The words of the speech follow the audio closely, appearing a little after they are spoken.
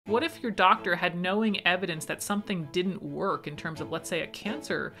what if your doctor had knowing evidence that something didn't work in terms of, let's say, a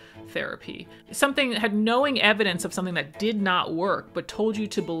cancer therapy? Something had knowing evidence of something that did not work, but told you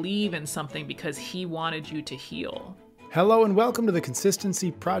to believe in something because he wanted you to heal. Hello and welcome to the Consistency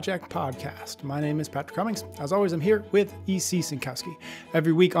Project podcast. My name is Patrick Cummings. As always, I'm here with E.C. Sinkowski.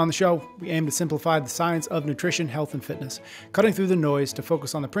 Every week on the show, we aim to simplify the science of nutrition, health, and fitness, cutting through the noise to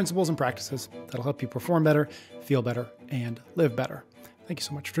focus on the principles and practices that'll help you perform better, feel better, and live better. Thank you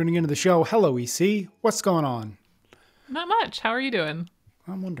so much for tuning into the show. Hello, E.C. What's going on? Not much. How are you doing?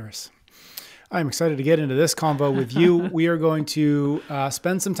 I'm wondrous. I'm excited to get into this convo with you. We are going to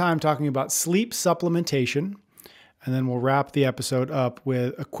spend some time talking about sleep supplementation. And then we'll wrap the episode up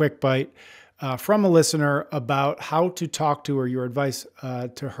with a quick bite from a listener about how to talk to, or your advice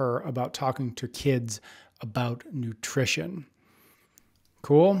to her about talking to kids about nutrition.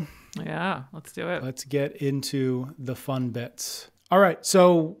 Cool? Yeah, let's do it. Let's get into the fun bits. All right.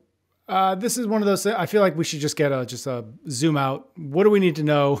 So this is one of those things. I feel like we should just get a zoom out. What do we need to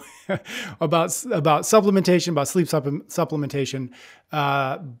know about supplementation, about sleep supplementation,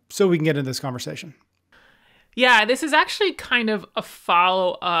 so we can get into this conversation? Yeah, this is actually kind of a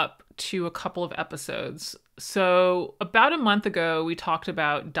follow-up to a couple of episodes. So about a month ago, we talked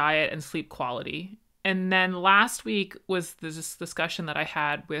about diet and sleep quality. And then last week was this discussion that I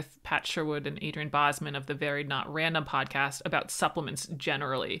had with Pat Sherwood and Adrian Bosman of the Varied Not Random podcast about supplements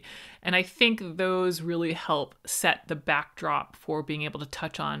generally. And I think those really help set the backdrop for being able to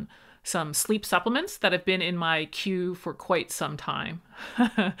touch on some sleep supplements that have been in my queue for quite some time.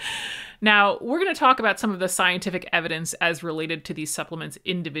 Now, we're going to talk about some of the scientific evidence as related to these supplements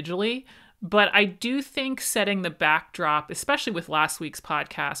individually, but I do think setting the backdrop, especially with last week's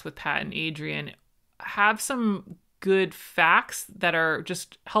podcast with Pat and Adrian, have some good facts that are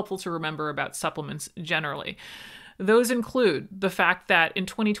just helpful to remember about supplements generally. Those include the fact that in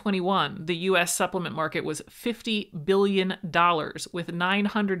 2021, the U.S. supplement market was $50 billion with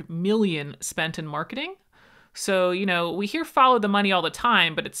 $900 million spent in marketing. So, we hear follow the money all the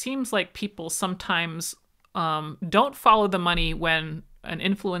time, but it seems like people sometimes don't follow the money when an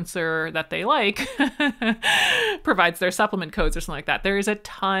influencer that they like provides their supplement codes or something like that. There is a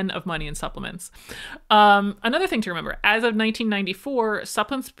ton of money in supplements. Another thing to remember, as of 1994,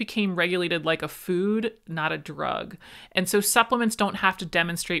 supplements became regulated like a food, not a drug. And so supplements don't have to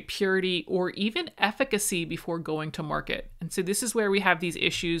demonstrate purity or even efficacy before going to market. And so this is where we have these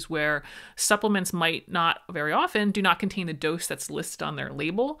issues where supplements might not very often do not contain the dose that's listed on their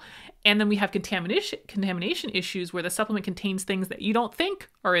label. And then we have contamination issues where the supplement contains things that you don't think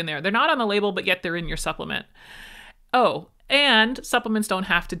are in there. They're not on the label, but yet they're in your supplement. Oh, and supplements don't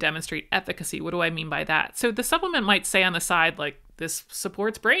have to demonstrate efficacy. What do I mean by that? So the supplement might say on the side, like, this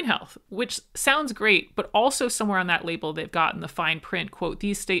supports brain health, which sounds great, but also somewhere on that label, they've gotten the fine print, quote,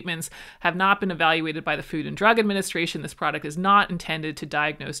 these statements have not been evaluated by the Food and Drug Administration. This product is not intended to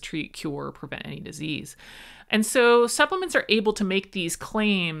diagnose, treat, cure, or prevent any disease. And so supplements are able to make these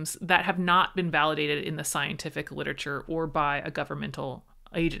claims that have not been validated in the scientific literature or by a governmental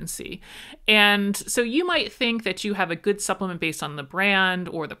agency. And so you might think that you have a good supplement based on the brand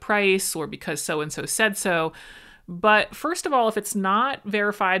or the price or because so-and-so said so. But first of all, if it's not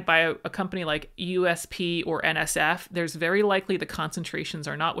verified by a company like USP or NSF, there's very likely the concentrations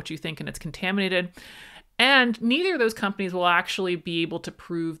are not what you think and it's contaminated. And neither of those companies will actually be able to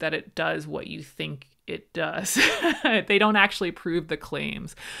prove that it does what you think it does. They don't actually prove the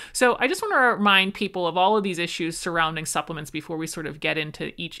claims. So I just want to remind people of all of these issues surrounding supplements before we sort of get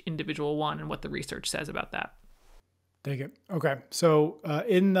into each individual one and what the research says about that. Take it. Okay. So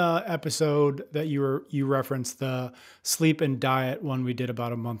in the episode that you referenced, the sleep and diet one we did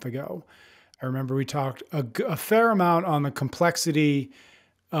about a month ago, I remember we talked a fair amount on the complexity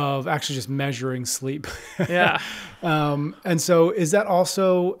of actually just measuring sleep. Yeah. And so is that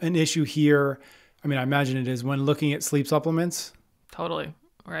also an issue here? I mean, I imagine it is when looking at sleep supplements. Totally.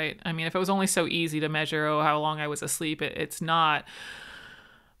 Right. I mean, if it was only so easy to measure, how long I was asleep, it's not.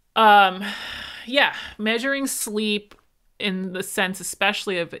 Yeah, measuring sleep in the sense,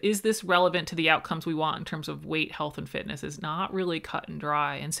 especially of, is this relevant to the outcomes we want in terms of weight, health, and fitness is not really cut and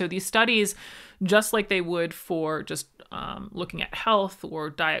dry. And so these studies, just like they would for just looking at health or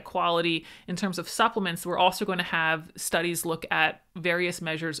diet quality, in terms of supplements, we're also going to have studies look at various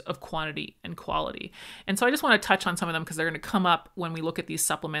measures of quantity and quality. And so I just want to touch on some of them because they're going to come up when we look at these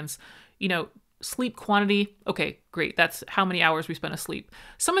supplements. Sleep quantity, okay, great. That's how many hours we spend asleep.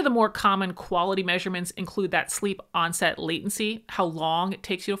 Some of the more common quality measurements include that sleep onset latency, how long it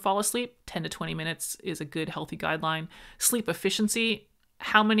takes you to fall asleep. 10 to 20 minutes is a good, healthy guideline. Sleep efficiency,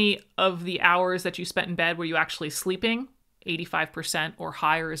 how many of the hours that you spent in bed were you actually sleeping? 85% or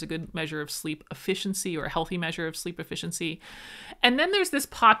higher is a good measure of sleep efficiency or a healthy measure of sleep efficiency. And then there's this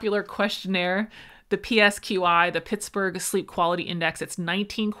popular questionnaire, the PSQI, the Pittsburgh Sleep Quality Index. It's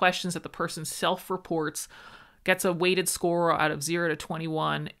 19 questions that the person self-reports, gets a weighted score out of 0 to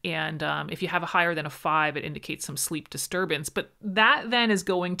 21. And if you have a higher than a 5, it indicates some sleep disturbance. But that then is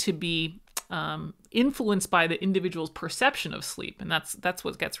going to be influenced by the individual's perception of sleep. And that's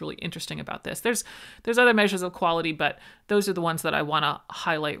what gets really interesting about this. There's other measures of quality, but those are the ones that I want to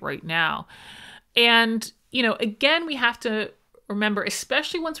highlight right now. And, again, we have to remember,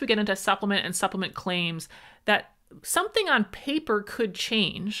 especially once we get into supplement and supplement claims, that something on paper could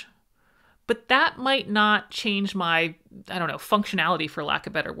change, but that might not change my, functionality, for lack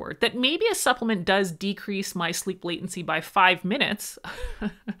of a better word. That maybe a supplement does decrease my sleep latency by 5 minutes.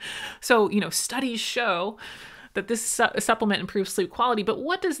 So, studies show that this supplement improves sleep quality, but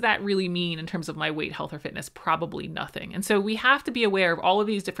what does that really mean in terms of my weight, health, or fitness? Probably nothing. And so we have to be aware of all of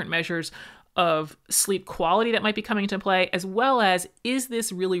these different measures of sleep quality that might be coming into play, as well as, is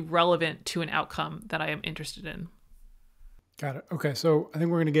this really relevant to an outcome that I am interested in? Got it. Okay, so I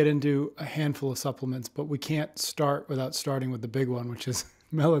think we're going to get into a handful of supplements, but we can't start without starting with the big one, which is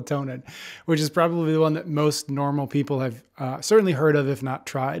melatonin, which is probably the one that most normal people have certainly heard of, if not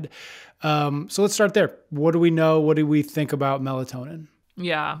tried. So let's start there. What do we know? What do we think about melatonin?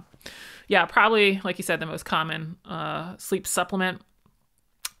 Yeah, probably, like you said, the most common sleep supplement.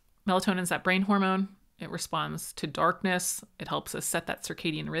 Melatonin is that brain hormone. It responds to darkness. It helps us set that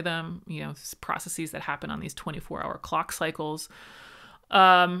circadian rhythm, processes that happen on these 24-hour clock cycles.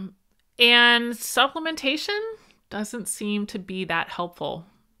 And supplementation doesn't seem to be that helpful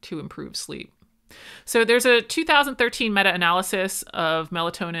to improve sleep. So there's a 2013 meta-analysis of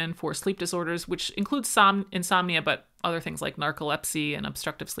melatonin for sleep disorders, which includes insomnia, but other things like narcolepsy and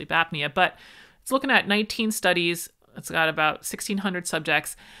obstructive sleep apnea. But it's looking at 19 studies. It's got about 1,600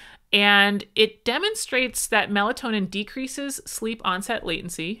 subjects. And it demonstrates that melatonin decreases sleep onset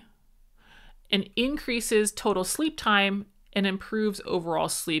latency and increases total sleep time and improves overall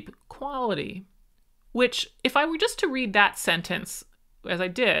sleep quality. Which, if I were just to read that sentence, as I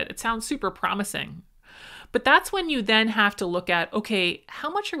did, it sounds super promising. But that's when you then have to look at, okay, how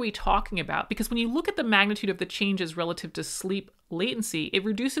much are we talking about? Because when you look at the magnitude of the changes relative to sleep latency, it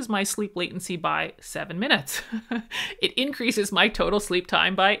reduces my sleep latency by 7 minutes. It increases my total sleep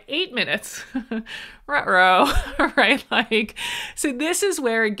time by 8 minutes. Ruh-roh, right? So this is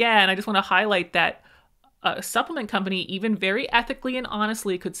where, again, I just want to highlight that a supplement company, even very ethically and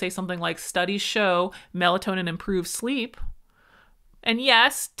honestly, could say something like, studies show melatonin improves sleep. And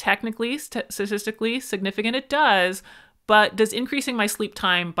yes, technically, statistically significant it does, but does increasing my sleep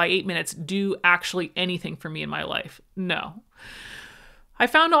time by 8 minutes do actually anything for me in my life? No. I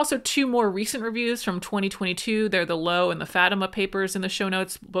found also 2 more recent reviews from 2022. They're the Lowe and the Fatima papers in the show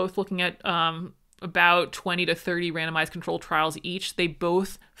notes, both looking at about 20 to 30 randomized controlled trials each. They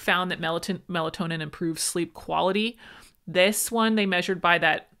both found that melatonin improves sleep quality. This one they measured by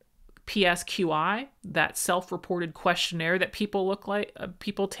that PSQI, that self-reported questionnaire that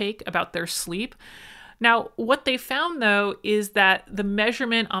people take about their sleep. Now, what they found, though, is that the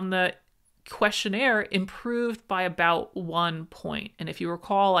measurement on the questionnaire improved by about 1 point. And if you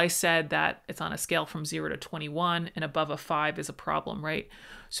recall, I said that it's on a scale from 0 to 21, and above a 5 is a problem, right?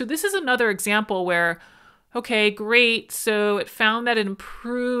 So this is another example where, okay, great. So it found that it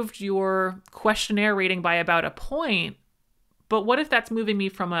improved your questionnaire rating by about a point. But what if that's moving me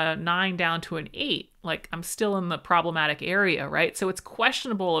from a 9 down to an 8? Like, I'm still in the problematic area, right? So it's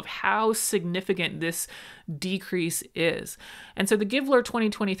questionable of how significant this decrease is. And so the Givler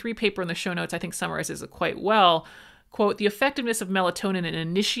 2023 paper in the show notes, I think, summarizes it quite well. Quote, the effectiveness of melatonin in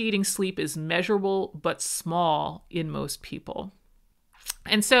initiating sleep is measurable but small in most people.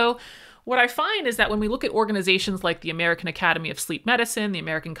 And so what I find is that when we look at organizations like the American Academy of Sleep Medicine, the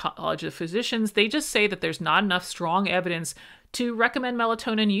American College of Physicians, they just say that there's not enough strong evidence to recommend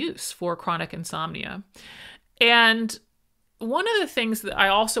melatonin use for chronic insomnia. And one of the things that I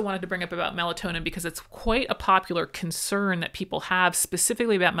also wanted to bring up about melatonin, because it's quite a popular concern that people have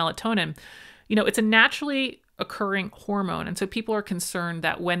specifically about melatonin, it's a naturally occurring hormone. And so people are concerned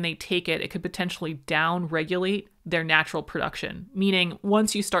that when they take it, it could potentially down-regulate their natural production, meaning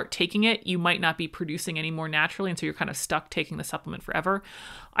once you start taking it, you might not be producing any more naturally, and so you're kind of stuck taking the supplement forever.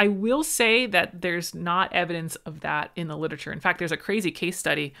 I will say that there's not evidence of that in the literature. In fact, there's a crazy case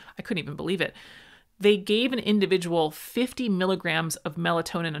study. I couldn't even believe it. They gave an individual 50 milligrams of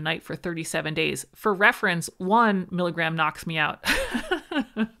melatonin a night for 37 days. For reference, 1 milligram knocks me out.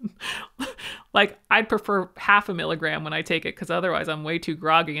 Like, I'd prefer 0.5 milligram when I take it because otherwise I'm way too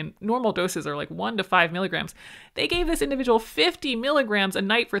groggy. And normal doses are like 1 to 5 milligrams. They gave this individual 50 milligrams a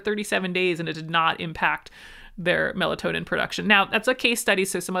night for 37 days, and it did not impact their melatonin production. Now, that's a case study,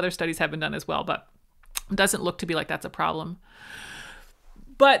 so some other studies have been done as well, but it doesn't look to be like that's a problem.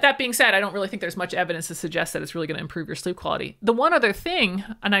 But that being said, I don't really think there's much evidence to suggest that it's really going to improve your sleep quality. The one other thing,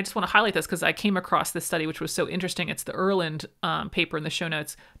 and I just want to highlight this because I came across this study, which was so interesting. It's the Erland paper in the show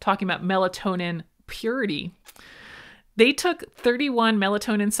notes talking about melatonin purity. They took 31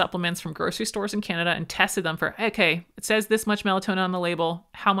 melatonin supplements from grocery stores in Canada and tested them for, okay, it says this much melatonin on the label.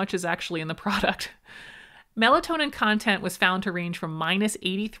 How much is actually in the product? Melatonin content was found to range from minus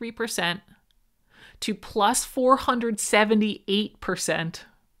 83% to plus 478%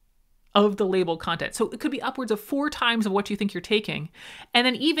 of the label content. So it could be upwards of 4 times of what you think you're taking. And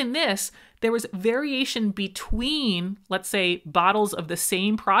then even this, there was variation between, let's say, bottles of the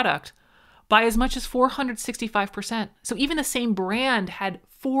same product by as much as 465%. So even the same brand had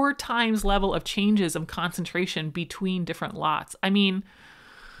 4 times level of changes of concentration between different lots. I mean,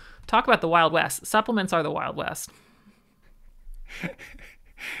 talk about the Wild West. Supplements are the Wild West.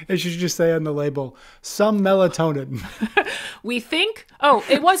 It should just say on the label, some melatonin. We think,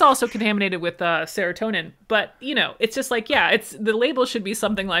 it was also contaminated with serotonin, but it's just like, the label should be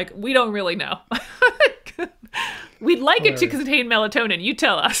something like, we don't really know. We'd like it to contain melatonin. You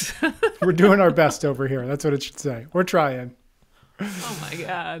tell us. We're doing our best over here. That's what it should say. We're trying. Oh my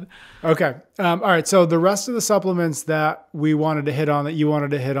God. Okay. All right. So the rest of the supplements that we wanted to hit on, that you wanted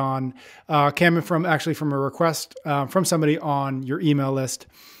to hit on, came from a request from somebody on your email list.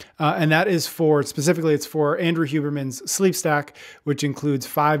 And that is specifically it's for Andrew Huberman's Sleep Stack, which includes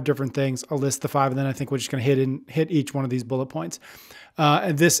 5 different things. I'll list the 5, and then I think we're just going to hit each one of these bullet points.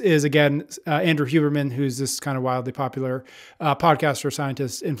 And this is, again, Andrew Huberman, who's this kind of wildly popular podcaster,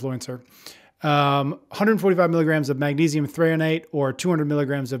 scientist, influencer. 145 milligrams of magnesium threonate or 200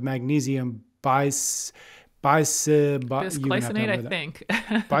 milligrams of magnesium bisglycinate, I think.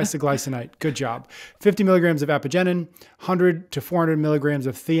 Bisglycinate. Good job. 50 milligrams of apigenin, 100 to 400 milligrams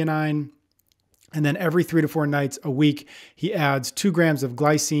of theanine. And then every 3 to 4 nights a week, he adds 2 grams of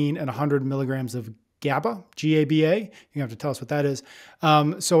glycine and 100 milligrams of GABA, G-A-B-A. You have to tell us what that is.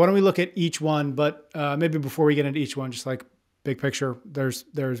 So why don't we look at each one, but maybe before we get into each one, just like big picture, there's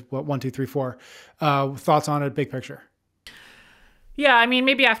what, 1, 2, 3, 4 thoughts on it, big picture. Yeah, I mean,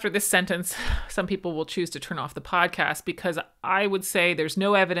 maybe after this sentence, some people will choose to turn off the podcast because I would say there's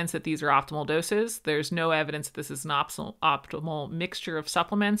no evidence that these are optimal doses. There's no evidence that this is an optimal mixture of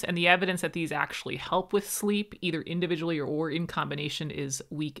supplements. And the evidence that these actually help with sleep, either individually or in combination, is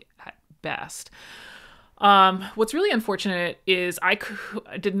weak at best. What's really unfortunate is I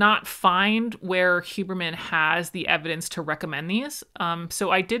did not find where Huberman has the evidence to recommend these.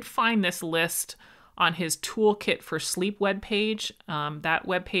 So I did find this list on his Toolkit for Sleep webpage. That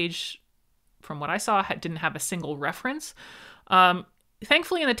webpage, from what I saw, didn't have a single reference.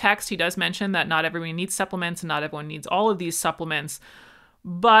 Thankfully, in the text, he does mention that not everyone needs supplements and not everyone needs all of these supplements.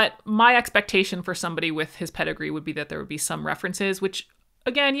 But my expectation for somebody with his pedigree would be that there would be some references, which,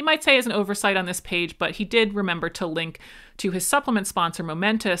 again, you might say is an oversight on this page, but he did remember to link to his supplement sponsor,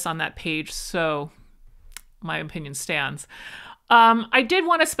 Momentous, on that page, so my opinion stands. I did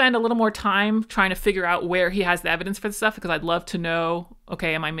want to spend a little more time trying to figure out where he has the evidence for this stuff, because I'd love to know,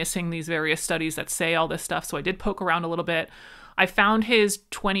 okay, am I missing these various studies that say all this stuff? So I did poke around a little bit. I found his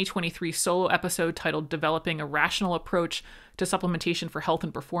 2023 solo episode titled Developing a Rational Approach to Supplementation for Health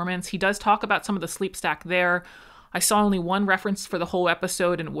and Performance. He does talk about some of the sleep stack there. I saw only one reference for the whole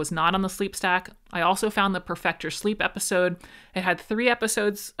episode, and it was not on the sleep stack. I also found the Perfect Your Sleep episode. It had 3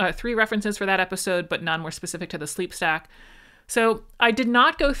 references for that episode, but none were specific to the sleep stack. So I did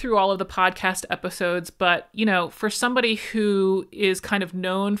not go through all of the podcast episodes, but, for somebody who is kind of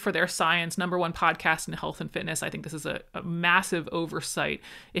known for their science, #1 podcast in health and fitness, I think this is a massive oversight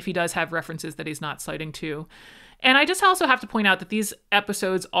if he does have references that he's not citing to. And I just also have to point out that these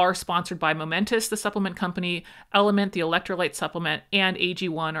episodes are sponsored by Momentous, the supplement company, Element, the electrolyte supplement, and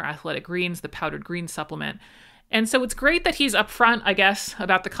AG1 or Athletic Greens, the powdered green supplement. And so it's great that he's upfront, I guess,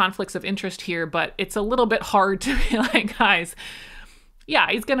 about the conflicts of interest here, but it's a little bit hard to be like, guys,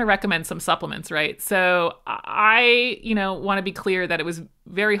 yeah, he's going to recommend some supplements, right? So I, want to be clear that it was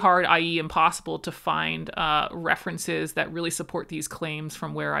very hard, i.e. impossible, to find references that really support these claims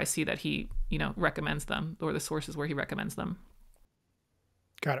from where I see that he, recommends them, or the sources where he recommends them.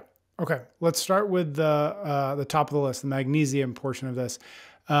 Got it. Okay. Let's start with the top of the list, the magnesium portion of this.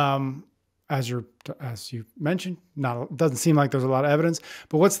 As you mentioned, doesn't seem like there's a lot of evidence,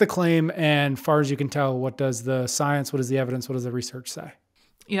 but what's the claim? And far as you can tell, what does the science, what is the evidence, what does the research say?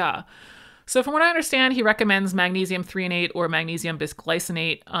 Yeah. So from what I understand, he recommends magnesium threonate or magnesium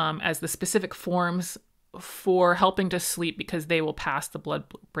bisglycinate as the specific forms for helping to sleep because they will pass the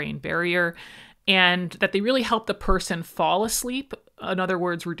blood-brain barrier and that they really help the person fall asleep. In other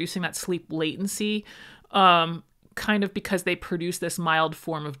words, reducing that sleep latency, kind of because they produce this mild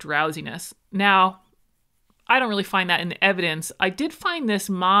form of drowsiness. Now, I don't really find that in the evidence. I did find this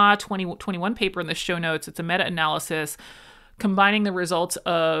Ma 2021 paper in the show notes. It's a meta-analysis combining the results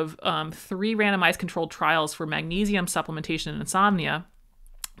of 3 randomized controlled trials for magnesium supplementation and insomnia.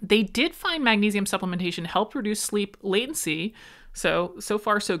 They did find magnesium supplementation helped reduce sleep latency. So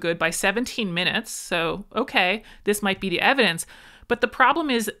far so good by 17 minutes. So, okay, this might be the evidence. But the problem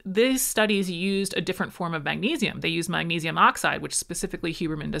is these studies used a different form of magnesium. They used magnesium oxide, which specifically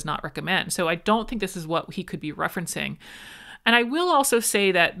Huberman does not recommend. So I don't think this is what he could be referencing. And I will also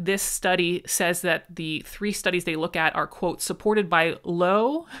say that this study says that the 3 studies they look at are, quote, supported by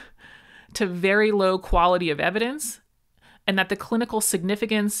low to very low quality of evidence, and that the clinical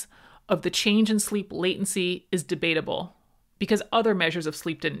significance of the change in sleep latency is debatable because other measures of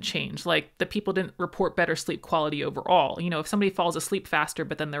sleep didn't change. Like the people didn't report better sleep quality overall. You know, if somebody falls asleep faster,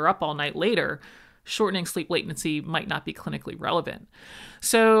 but then they're up all night later, shortening sleep latency might not be clinically relevant.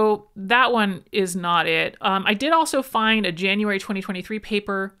 So that one is not it. I did also find a January 2023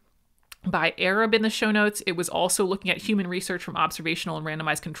 paper by Arab in the show notes. It was also looking at human research from observational and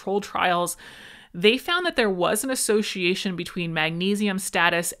randomized controlled trials. They found that there was an association between magnesium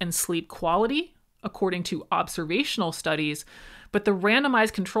status and sleep quality, according to observational studies, but the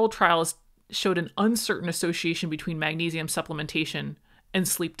randomized controlled trials showed an uncertain association between magnesium supplementation and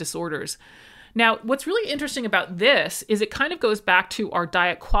sleep disorders. Now, what's really interesting about this is it kind of goes back to our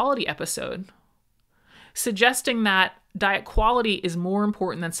diet quality episode, suggesting that diet quality is more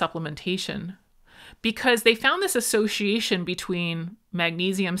important than supplementation because they found this association between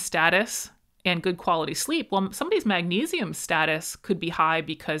magnesium status and good quality sleep. Well, somebody's magnesium status could be high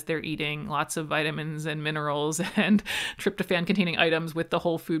because they're eating lots of vitamins and minerals and tryptophan containing items with the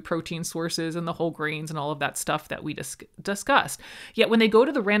whole food protein sources and the whole grains and all of that stuff that we discussed. Yet when they go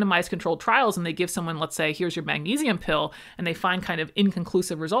to the randomized controlled trials and they give someone, let's say, here's your magnesium pill, and they find kind of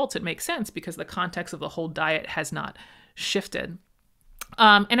inconclusive results, it makes sense because the context of the whole diet has not shifted.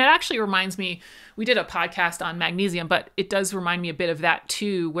 And it actually reminds me, we did a podcast on magnesium, but it does remind me a bit of that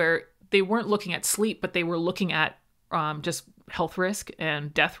too, where they weren't looking at sleep, but they were looking at just health risk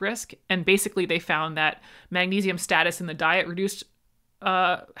and death risk. And basically they found that magnesium status in the diet reduced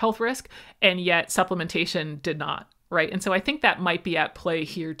health risk, and yet supplementation did not, right? And so I think that might be at play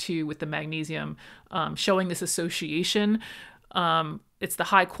here too with the magnesium, showing this association. It's the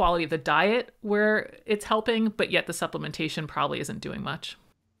high quality of the diet where it's helping, but yet the supplementation probably isn't doing much.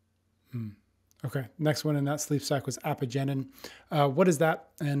 Okay. Next one in that sleep stack was apigenin. What is that,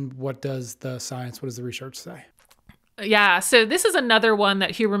 and what does the science, what does the research say? Yeah. So this is another one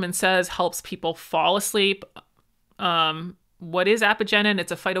that Huberman says helps people fall asleep. What is apigenin?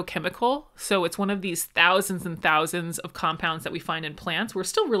 It's a phytochemical. So it's one of these thousands and thousands of compounds that we find in plants. We're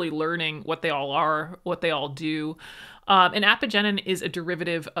still really learning what they all are, what they all do. And apigenin is a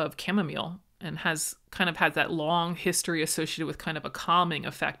derivative of chamomile and has that long history associated with kind of a calming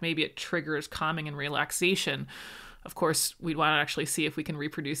effect. Maybe it triggers calming and relaxation. Of course, we'd want to actually see if we can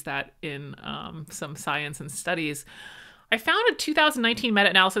reproduce that in some science and studies. I found a 2019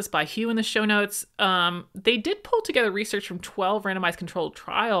 meta-analysis by Hugh in the show notes. They did pull together research from 12 randomized controlled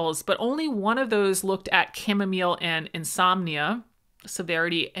trials, but only one of those looked at chamomile and insomnia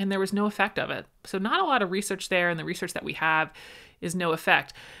severity, and there was no effect of it. So not a lot of research there, and the research that we have is no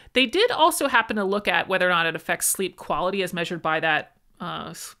effect. They did also happen to look at whether or not it affects sleep quality as measured by that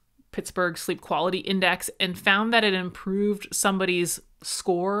Pittsburgh Sleep Quality Index, and found that it improved somebody's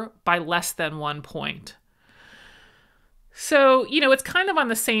score by less than 1 point. So, it's kind of on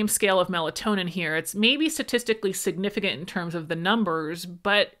the same scale of melatonin here. It's maybe statistically significant in terms of the numbers,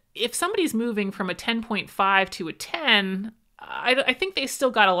 but if somebody's moving from a 10.5 to a 10, I think they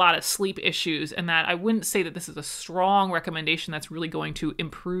still got a lot of sleep issues, and that I wouldn't say that this is a strong recommendation that's really going to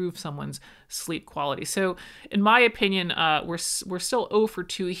improve someone's sleep quality. So in my opinion, we're still 0 for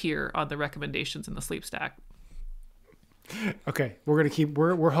 2 here on the recommendations in the sleep stack. Okay, we're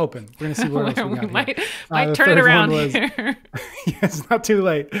hoping. We're gonna see what else we got might turn it around here. Yeah, it's not too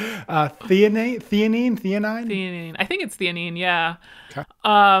late. Theanine. I think it's theanine. Yeah. Okay.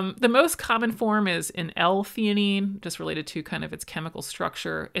 The most common form is in L-theanine, just related to kind of its chemical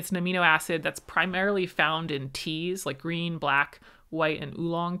structure. It's an amino acid that's primarily found in teas like green, black, white, and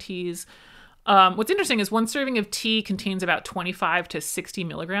oolong teas. What's interesting is one serving of tea contains about 25 to 60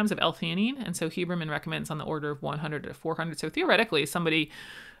 milligrams of L-theanine. And so Huberman recommends on the order of 100 to 400. So theoretically,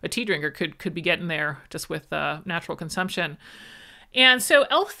 a tea drinker could be getting there just with natural consumption. And so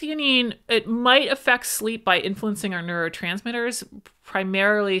L-theanine, it might affect sleep by influencing our neurotransmitters,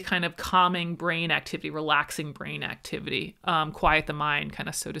 primarily kind of calming brain activity, relaxing brain activity, quiet the mind, kind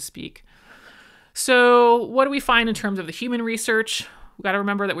of so to speak. So what do we find in terms of the human research? We've got to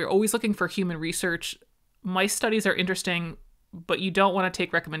remember that we're always looking for human research. Mice studies are interesting, but you don't want to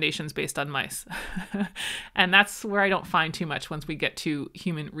take recommendations based on mice. And that's where I don't find too much once we get to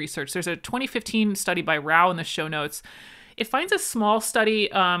human research. There's a 2015 study by Rao in the show notes. It finds a small study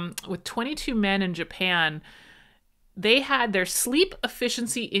with 22 men in Japan. They had their sleep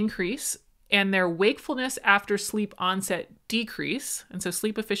efficiency increase and their wakefulness after sleep onset decrease. And so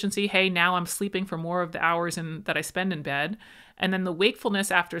sleep efficiency, hey, now I'm sleeping for more of the hours that I spend in bed. And then the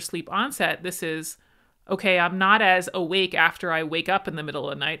wakefulness after sleep onset, this is, okay, I'm not as awake after I wake up in the middle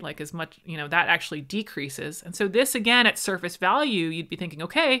of the night, like as much, that actually decreases. And so this, again, at surface value, you'd be thinking,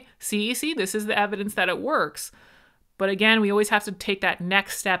 okay, see, this is the evidence that it works. But again, we always have to take that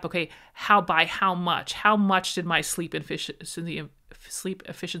next step. Okay, by how much? How much did my sleep efficiency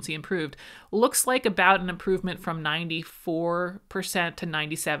improved? Looks like about an improvement from 94% to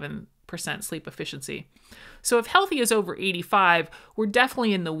 97% sleep efficiency. So if healthy is over 85, we're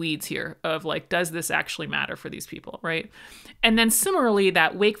definitely in the weeds here of like, does this actually matter for these people, right? And then similarly,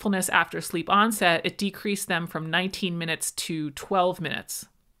 that wakefulness after sleep onset, it decreased them from 19 minutes to 12 minutes.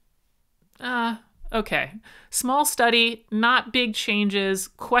 Okay, small study, not big changes,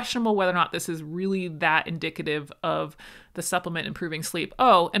 questionable whether or not this is really that indicative of the supplement improving sleep.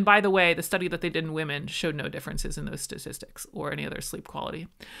 Oh, and by the way, the study that they did in women showed no differences in those statistics or any other sleep quality.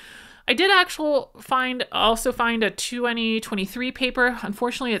 I did also find a 2023 paper.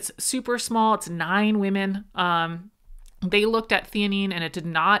 Unfortunately, it's super small. It's 9 women. They looked at theanine and it did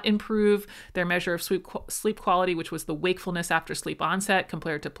not improve their measure of sleep quality, which was the wakefulness after sleep onset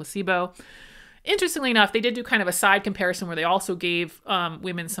compared to placebo. Interestingly enough, they did do kind of a side comparison where they also gave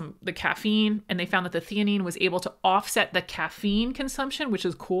women the caffeine, and they found that the theanine was able to offset the caffeine consumption, which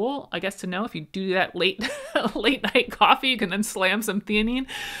is cool, I guess, to know. If you do that late night coffee, you can then slam some theanine.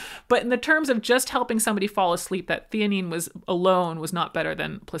 But in the terms of just helping somebody fall asleep, that theanine alone was not better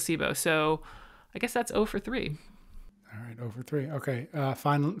than placebo. So I guess that's 0 for 3. All right, over 3. Okay,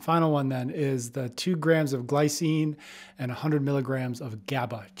 final one then is the 2 grams of glycine and 100 milligrams of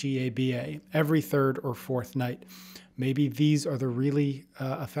GABA, G-A-B-A, every third or fourth night. Maybe these are the really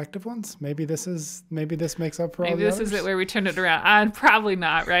effective ones. Maybe this makes up for all the others. Maybe this is it where we turn it around. Probably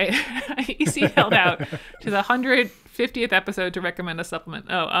not, right? EC held out to the 150th episode to recommend a supplement.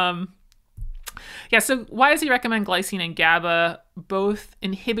 Yeah, so why does he recommend glycine and GABA? Both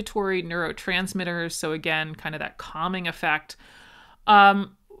inhibitory neurotransmitters, so again, kind of that calming effect.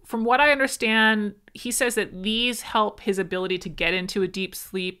 From what I understand, he says that these help his ability to get into a deep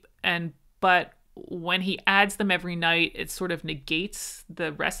sleep, but when he adds them every night, it sort of negates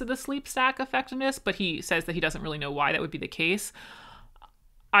the rest of the sleep stack effectiveness, but he says that he doesn't really know why that would be the case.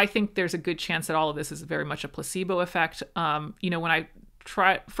 I think there's a good chance that all of this is very much a placebo effect.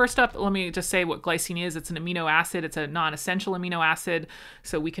 First up, let me just say what glycine is. It's an amino acid. It's a non-essential amino acid,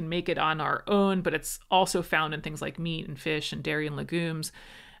 so we can make it on our own, but it's also found in things like meat and fish and dairy and legumes.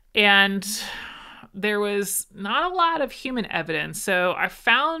 And there was not a lot of human evidence. So I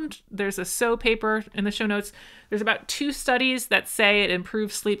found there's a SO paper in the show notes. There's about 2 studies that say it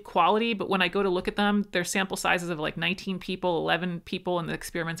improves sleep quality, but when I go to look at them, their sample sizes of like 19 people, 11 people in the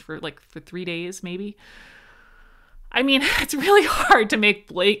experiments for 3 days, maybe. I mean, it's really hard to make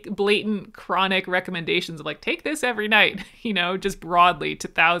blatant chronic recommendations of like, take this every night, just broadly to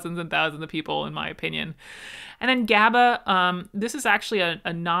thousands and thousands of people, in my opinion. And then GABA, this is actually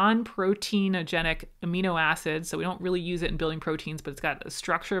a non-proteinogenic amino acid. So we don't really use it in building proteins, but it's got a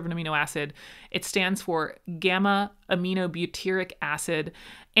structure of an amino acid. It stands for gamma aminobutyric acid.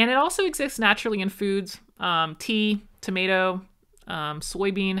 And it also exists naturally in foods. Tea, tomato,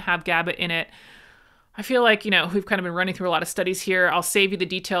 soybean have GABA in it. I feel like, we've kind of been running through a lot of studies here. I'll save you the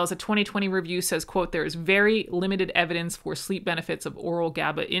details. A 2020 review says, quote, there is very limited evidence for sleep benefits of oral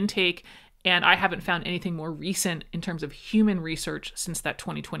GABA intake. And I haven't found anything more recent in terms of human research since that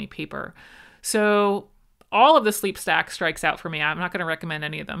 2020 paper. So all of the sleep stack strikes out for me. I'm not going to recommend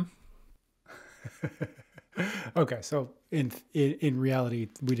any of them. Okay, so in reality,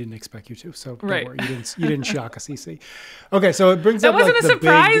 we didn't expect you to. So don't worry, you didn't shock us, EC. Okay, so it brings that up wasn't a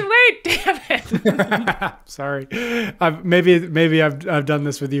surprise. Wait, damn it. Sorry, maybe I've done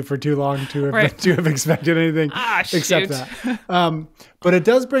this with you for too long to have expected anything except that. But it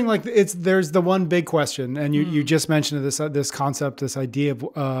does bring there's the one big question, and you just mentioned this concept, this idea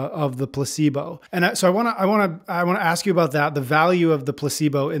of the placebo, and so I want to ask you about that, the value of the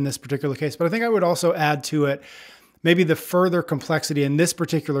placebo in this particular case. But I think I would also add to it maybe the further complexity in this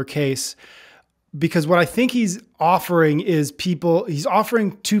particular case. Because what I think he's offering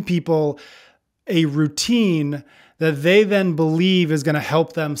to people a routine that they then believe is going to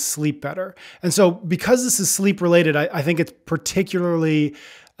help them sleep better. And so because this is sleep related, I think it's particularly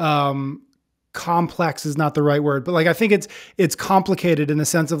complex is not the right word, but I think it's complicated in the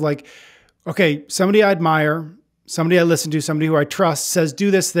sense of okay, somebody I admire, somebody I listen to, somebody who I trust says, do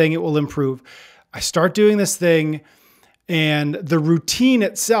this thing, it will improve. I start doing this thing, and the routine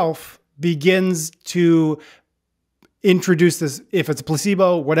itself begins to introduce this. If it's a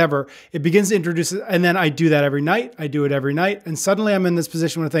placebo, whatever, it begins to introduce it. And then I do that every night. I do it every night. And suddenly I'm in this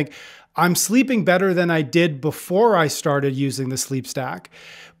position where I think I'm sleeping better than I did before I started using the sleep stack.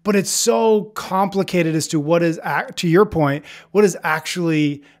 But it's so complicated as to what is, to your point, what is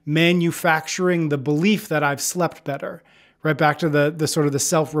actually manufacturing the belief that I've slept better, right? Back to the sort of the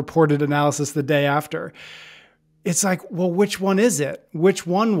self-reported analysis the day after. It's well, which one is it? Which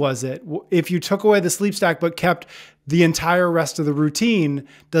one was it? If you took away the sleep stack but kept the entire rest of the routine,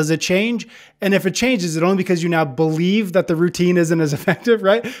 does it change? And if it changes, is it only because you now believe that the routine isn't as effective,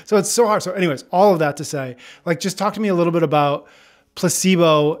 right? So it's so hard. So anyways, all of that to say, just talk to me a little bit about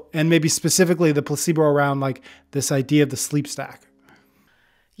placebo, and maybe specifically the placebo around this idea of the sleep stack.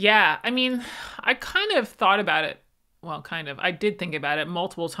 Yeah, I mean, I kind of thought about it. Well, kind of. I did think about it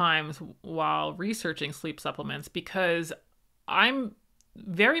multiple times while researching sleep supplements, because I'm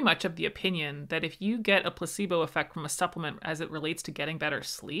very much of the opinion that if you get a placebo effect from a supplement as it relates to getting better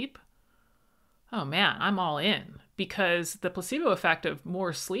sleep, oh man, I'm all in, because the placebo effect of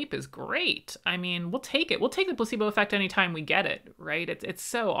more sleep is great. I mean, we'll take it. We'll take the placebo effect anytime we get it, right? It's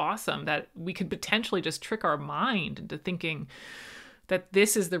so awesome that we could potentially just trick our mind into thinking that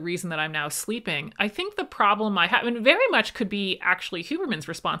this is the reason that I'm now sleeping. I think the problem I have, and very much could be actually Huberman's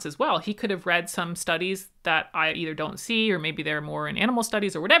response as well. He could have read some studies that I either don't see, or maybe they're more in animal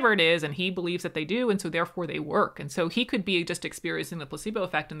studies or whatever it is, and he believes that they do, and so therefore they work. And so he could be just experiencing the placebo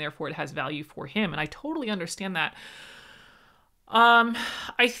effect, and therefore it has value for him. And I totally understand that.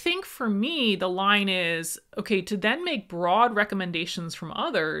 I think for me, the line is, okay, to then make broad recommendations from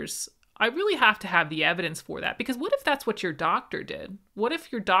others, I really have to have the evidence for that. Because what if that's what your doctor did? What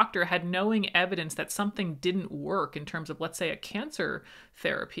if your doctor had knowing evidence that something didn't work in terms of, let's say, a cancer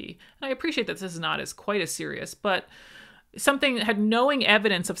therapy? And I appreciate that this is not quite as serious, but something had knowing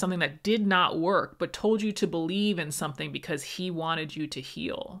evidence of something that did not work, but told you to believe in something because he wanted you to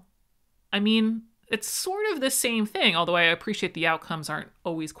heal. I mean, it's sort of the same thing, although I appreciate the outcomes aren't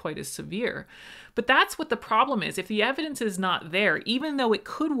always quite as severe. But that's what the problem is. If the evidence is not there, even though it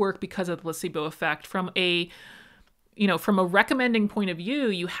could work because of the placebo effect, from a recommending point of view,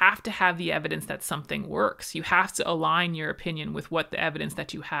 you have to have the evidence that something works. You have to align your opinion with what the evidence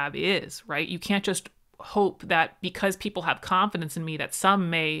that you have is, right? You can't just hope that because people have confidence in me that some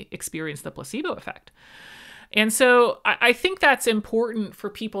may experience the placebo effect. And so I think that's important for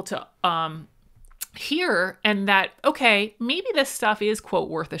people to hear, and that, okay, maybe this stuff is, quote,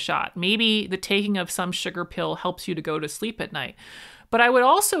 worth a shot. Maybe the taking of some sugar pill helps you to go to sleep at night. But I would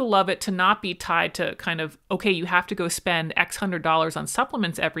also love it to not be tied to kind of, okay, you have to go spend X $100 on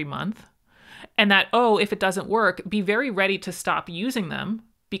supplements every month. And that, oh, if it doesn't work, be very ready to stop using them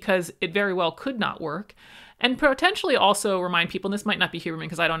because it very well could not work. And potentially also remind people, and this might not be Huberman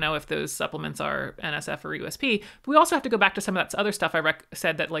because I don't know if those supplements are NSF or USP, but we also have to go back to some of that other stuff I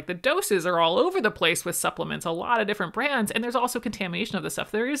said that the doses are all over the place with supplements, a lot of different brands, and there's also contamination of the stuff.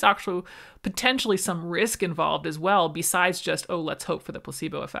 There is actually potentially some risk involved as well, besides just, oh, let's hope for the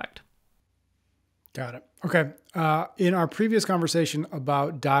placebo effect. Got it. Okay. In our previous conversation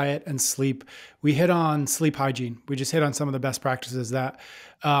about diet and sleep, we hit on sleep hygiene. We just hit on some of the best practices that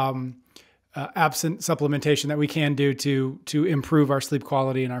absent supplementation that we can do to improve our sleep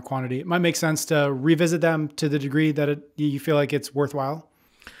quality and our quantity. It might make sense to revisit them to the degree that you feel like it's worthwhile.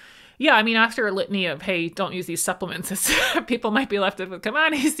 Yeah, I mean, after a litany of, hey, don't use these supplements, people might be left with, come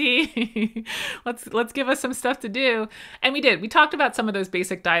on, AC, let's give us some stuff to do. And we did. We talked about some of those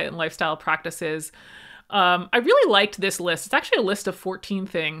basic diet and lifestyle practices. I really liked this list. It's actually a list of 14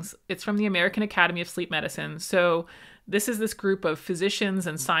 things. It's from the American Academy of Sleep Medicine. So this is this group of physicians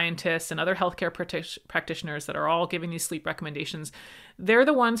and scientists and other healthcare practitioners that are all giving these sleep recommendations. They're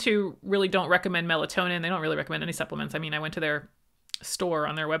the ones who really don't recommend melatonin. They don't really recommend any supplements. I mean, I went to their store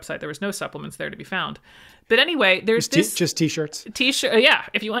on their website. There was no supplements there to be found. But anyway, there's just t-shirts. T-shirt. Yeah,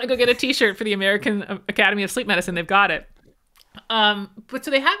 if you want to go get a t-shirt for the American Academy of Sleep Medicine, they've got it. But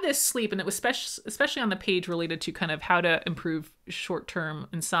so they had this sleep, and it was especially on the page related to kind of how to improve short-term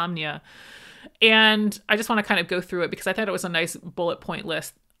insomnia. And I just want to kind of go through it because I thought it was a nice bullet point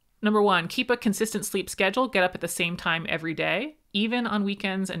list. Number 1, keep a consistent sleep schedule. Get up at the same time every day, even on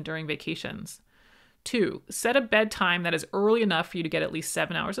weekends and during vacations. 2, set a bedtime that is early enough for you to get at least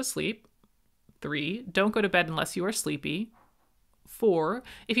 7 hours of sleep. 3, don't go to bed unless you are sleepy. 4,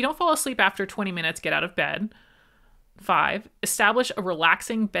 if you don't fall asleep after 20 minutes, get out of bed. 5, establish a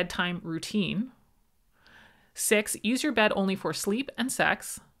relaxing bedtime routine. 6, use your bed only for sleep and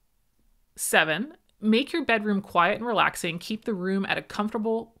sex. 7, make your bedroom quiet and relaxing. Keep the room at a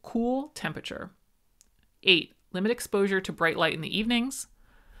comfortable, cool temperature. 8, limit exposure to bright light in the evenings.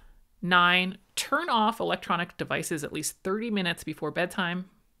 9, turn off electronic devices at least 30 minutes before bedtime.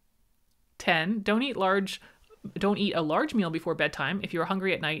 10, don't eat a large meal before bedtime. If you're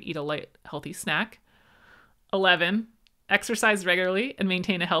hungry at night, eat a light, healthy snack. 11, exercise regularly and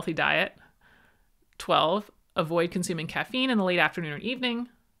maintain a healthy diet. 12, avoid consuming caffeine in the late afternoon or evening.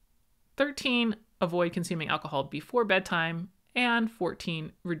 13, avoid consuming alcohol before bedtime. And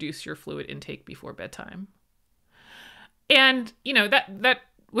 14, reduce your fluid intake before bedtime. And, that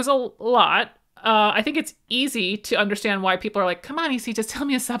was a lot. I think it's easy to understand why people are like, come on, EC, just tell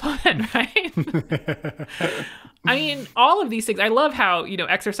me a supplement, right? I mean, all of these things, I love how,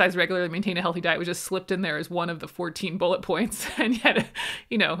 exercise regularly, maintain a healthy diet was just slipped in there as one of the 14 bullet points. And yet,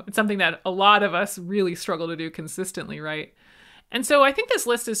 it's something that a lot of us really struggle to do consistently, right? And so I think this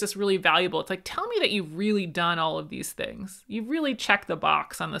list is just really valuable. It's like, tell me that you've really done all of these things. You've really checked the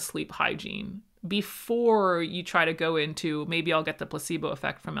box on the sleep hygiene before you try to go into, maybe I'll get the placebo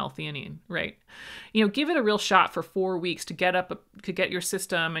effect from L-theanine, right? Give it a real shot for 4 weeks to get your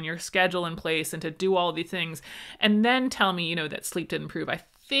system and your schedule in place and to do all these things. And then tell me, that sleep didn't improve. I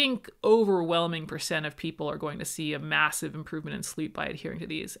think overwhelming percent of people are going to see a massive improvement in sleep by adhering to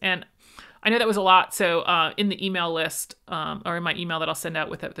these. And I know that was a lot. So in the email list or in my email that I'll send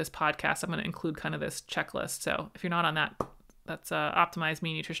out with this podcast, I'm going to include kind of this checklist. So if you're not on that, that's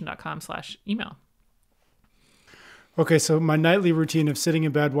optimizemenutrition.com/email. Okay, so my nightly routine of sitting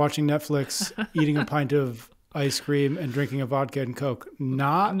in bed, watching Netflix, eating a pint of ice cream, and drinking a vodka and Coke.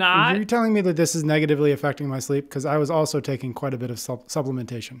 Not. You're telling me that this is negatively affecting my sleep? Because I was also taking quite a bit of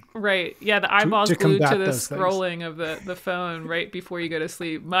supplementation. Right. Yeah, the eyeballs glued to the scrolling of the phone right before you go to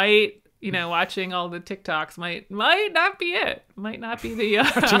sleep might... watching all the TikToks might not be it. Might not be the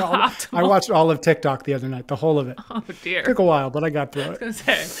optimal. I watched all of TikTok the other night, the whole of it. Oh, dear. Took a while, but I got through it. I was going to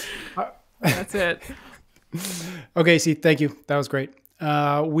say, that's it. Okay, see, thank you. That was great.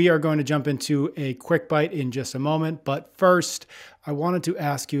 We are going to jump into a quick bite in just a moment. But first, I wanted to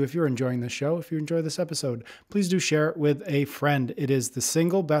ask you, if you're enjoying this show, if you enjoy this episode, please do share it with a friend. It is the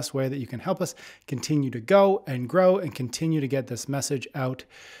single best way that you can help us continue to go and grow and continue to get this message out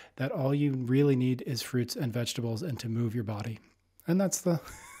that all you really need is fruits and vegetables and to move your body. And that's the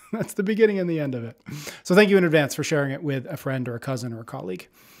beginning and the end of it. So thank you in advance for sharing it with a friend or a cousin or a colleague.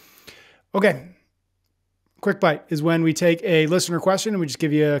 Okay. Quick bite is when we take a listener question and we just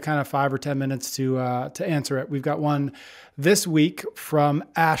give you kind of 5 or 10 minutes to answer it. We've got one this week from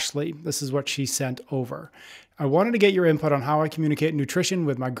Ashley. This is what she sent over. I wanted to get your input on how I communicate nutrition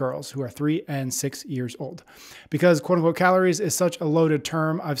with my girls who are 3 and 6 years old. Because quote unquote calories is such a loaded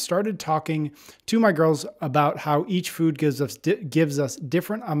term, I've started talking to my girls about how each food gives us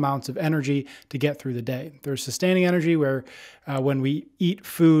different amounts of energy to get through the day. There's sustaining energy where when we eat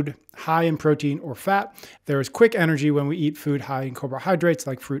food high in protein or fat. There is quick energy when we eat food high in carbohydrates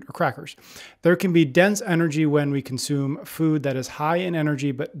like fruit or crackers. There can be dense energy when we consume food that is high in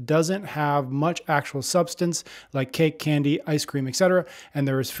energy but doesn't have much actual substance like cake, candy, ice cream, etc. And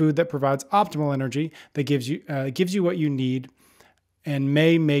there is food that provides optimal energy that gives you what you need and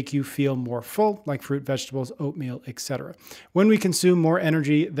may make you feel more full, like fruit, vegetables, oatmeal, etc. When we consume more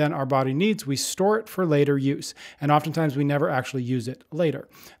energy than our body needs, we store it for later use, and oftentimes we never actually use it later.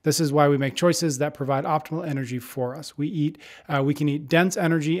 This is why we make choices that provide optimal energy for us. We can eat dense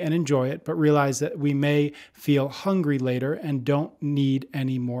energy and enjoy it, but realize that we may feel hungry later and don't need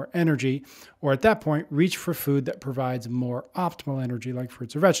any more energy, or at that point, reach for food that provides more optimal energy, like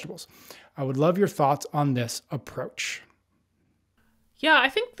fruits or vegetables. I would love your thoughts on this approach. Yeah, I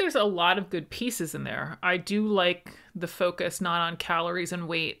think there's a lot of good pieces in there. I do like the focus not on calories and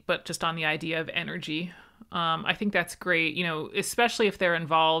weight, but just on the idea of energy. I think that's great, especially if they're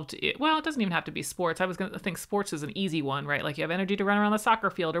involved. It doesn't even have to be sports. I was going to think sports is an easy one, right? Like you have energy to run around the soccer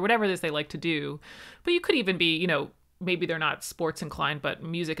field or whatever it is they like to do. But you could even be, maybe they're not sports inclined, but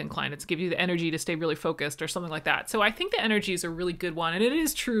music inclined. It's give you the energy to stay really focused or something like that. So I think the energy is a really good one. And it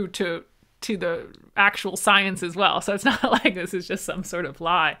is true to the actual science as well. So it's not like this is just some sort of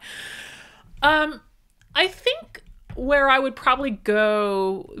lie. I think where I would probably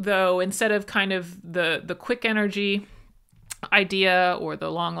go, though, instead of kind of the quick energy idea or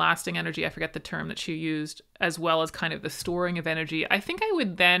the long-lasting energy, I forget the term that she used, as well as kind of the storing of energy, I think I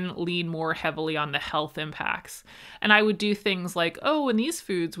would then lean more heavily on the health impacts. And I would do things like, oh, in these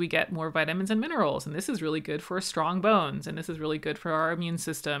foods, we get more vitamins and minerals, and this is really good for strong bones, and this is really good for our immune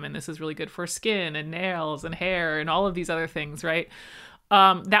system, and this is really good for skin and nails and hair and all of these other things, right?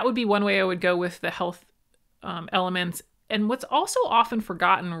 That would be one way I would go with the health elements. And what's also often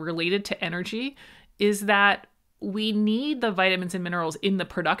forgotten related to energy is that we need the vitamins and minerals in the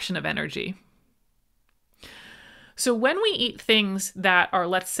production of energy. So when we eat things that are,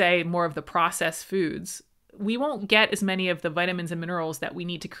 let's say, more of the processed foods, we won't get as many of the vitamins and minerals that we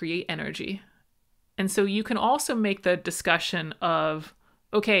need to create energy. And so you can also make the discussion of,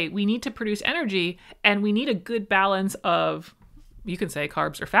 okay, we need to produce energy and we need a good balance of, you can say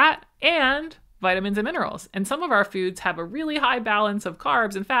carbs or fat, and vitamins and minerals. And some of our foods have a really high balance of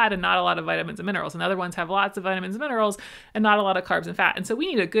carbs and fat and not a lot of vitamins and minerals. And other ones have lots of vitamins and minerals and not a lot of carbs and fat. And so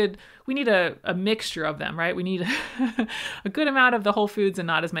we need a mixture of them, right? We need a good amount of the whole foods and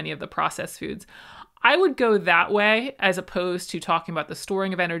not as many of the processed foods. I would go that way as opposed to talking about the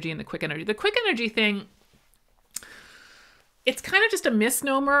storing of energy and the quick energy. The quick energy thing, it's kind of just a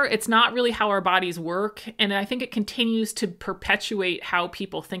misnomer. It's not really how our bodies work. And I think it continues to perpetuate how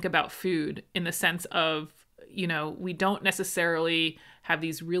people think about food in the sense of, we don't necessarily have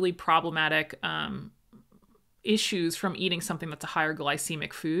these really problematic issues from eating something that's a higher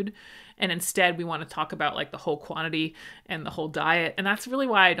glycemic food. And instead, we want to talk about like the whole quantity and the whole diet. And that's really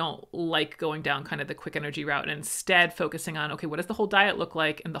why I don't like going down kind of the quick energy route and instead focusing on, okay, what does the whole diet look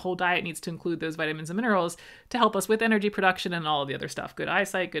like? And the whole diet needs to include those vitamins and minerals to help us with energy production and all of the other stuff. Good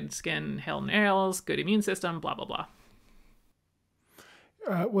eyesight, good skin, hair, nails, good immune system, blah, blah, blah.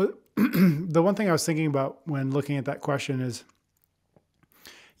 Well, the one thing I was thinking about when looking at that question is,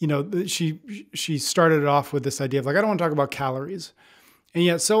 she started it off with this idea of like, I don't want to talk about calories. And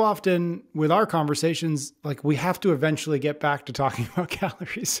yet so often with our conversations, like we have to eventually get back to talking about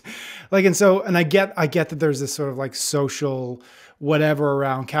calories. And I get that there's this sort of like social whatever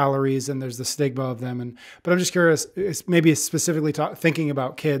around calories and there's the stigma of them. But I'm just curious, maybe specifically thinking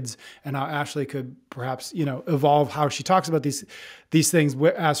about kids and how Ashley could perhaps, evolve how she talks about these things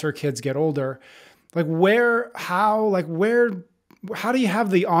as her kids get older. Like how do you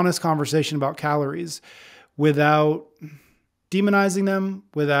have the honest conversation about calories without demonizing them,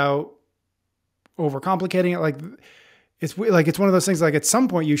 without overcomplicating it? It's one of those things, like at some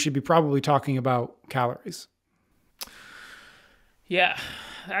point you should be probably talking about calories. Yeah,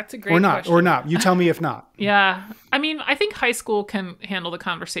 that's a great question. Or not. You tell me if not. Yeah. I mean, I think high school can handle the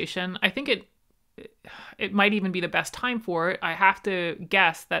conversation. I think it might even be the best time for it. I have to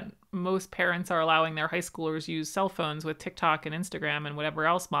guess that most parents are allowing their high schoolers use cell phones with TikTok and Instagram and whatever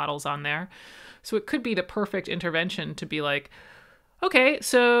else models on there. So it could be the perfect intervention to be like, okay,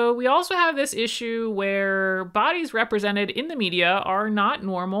 so we also have this issue where bodies represented in the media are not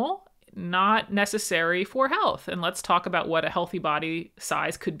normal, not necessary for health. And let's talk about what a healthy body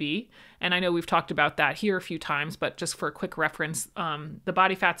size could be. And I know we've talked about that here a few times, but just for a quick reference, the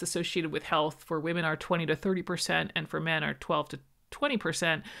body fats associated with health for women are 20 to 30%, and for men are 12 to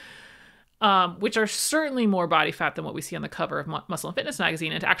 20%. Which are certainly more body fat than what we see on the cover of Muscle and Fitness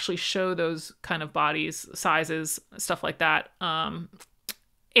magazine, and to actually show those kind of bodies, sizes, stuff like that.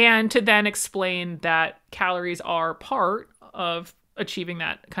 And to then explain that calories are part of achieving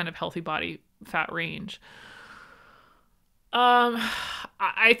that kind of healthy body fat range.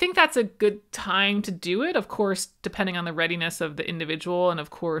 I think that's a good time to do it, of course, depending on the readiness of the individual. And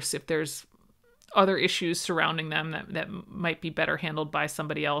of course, if there's other issues surrounding them that might be better handled by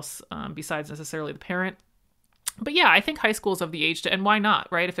somebody else besides necessarily the parent. But yeah, I think high school is of the age to, and why not,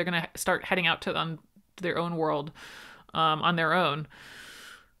 right? If they're going to start heading out to their own world on their own,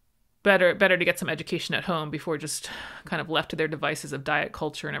 better to get some education at home before just kind of left to their devices of diet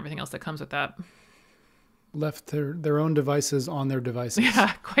culture and everything else that comes with that. Left their own devices on their devices.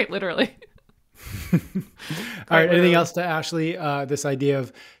 Yeah, quite literally. All right. Anything else to Ashley? This idea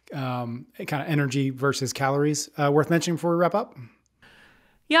of kind of energy versus calories worth mentioning before we wrap up?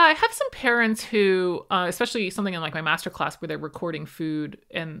 Yeah, I have some parents who, especially something in like my masterclass where they're recording food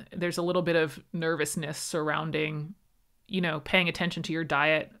and there's a little bit of nervousness surrounding, paying attention to your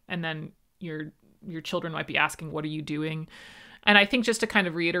diet, and then your children might be asking, what are you doing? And I think just to kind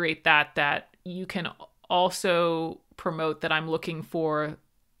of reiterate that you can also promote that I'm looking for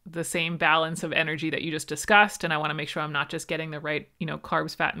the same balance of energy that you just discussed. And I want to make sure I'm not just getting the right,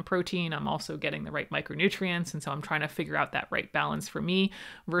 carbs, fat, and protein. I'm also getting the right micronutrients. And so I'm trying to figure out that right balance for me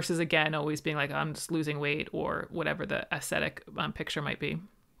versus, again, always being like, I'm just losing weight or whatever the aesthetic picture might be.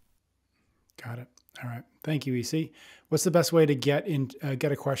 Got it. All right. Thank you, EC. What's the best way to get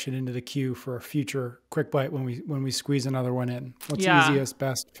a question into the queue for a future quick bite when we squeeze another one in? What's the easiest,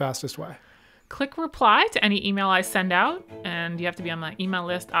 best, fastest way? Click reply to any email I send out, and you have to be on my email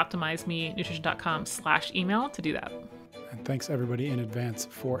list, optimizemenutrition.com/email to do that. And thanks everybody in advance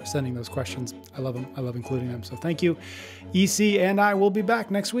for sending those questions. I love them. I love including them. So thank you. EC and I will be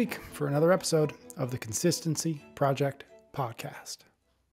back next week for another episode of the Consistency Project podcast.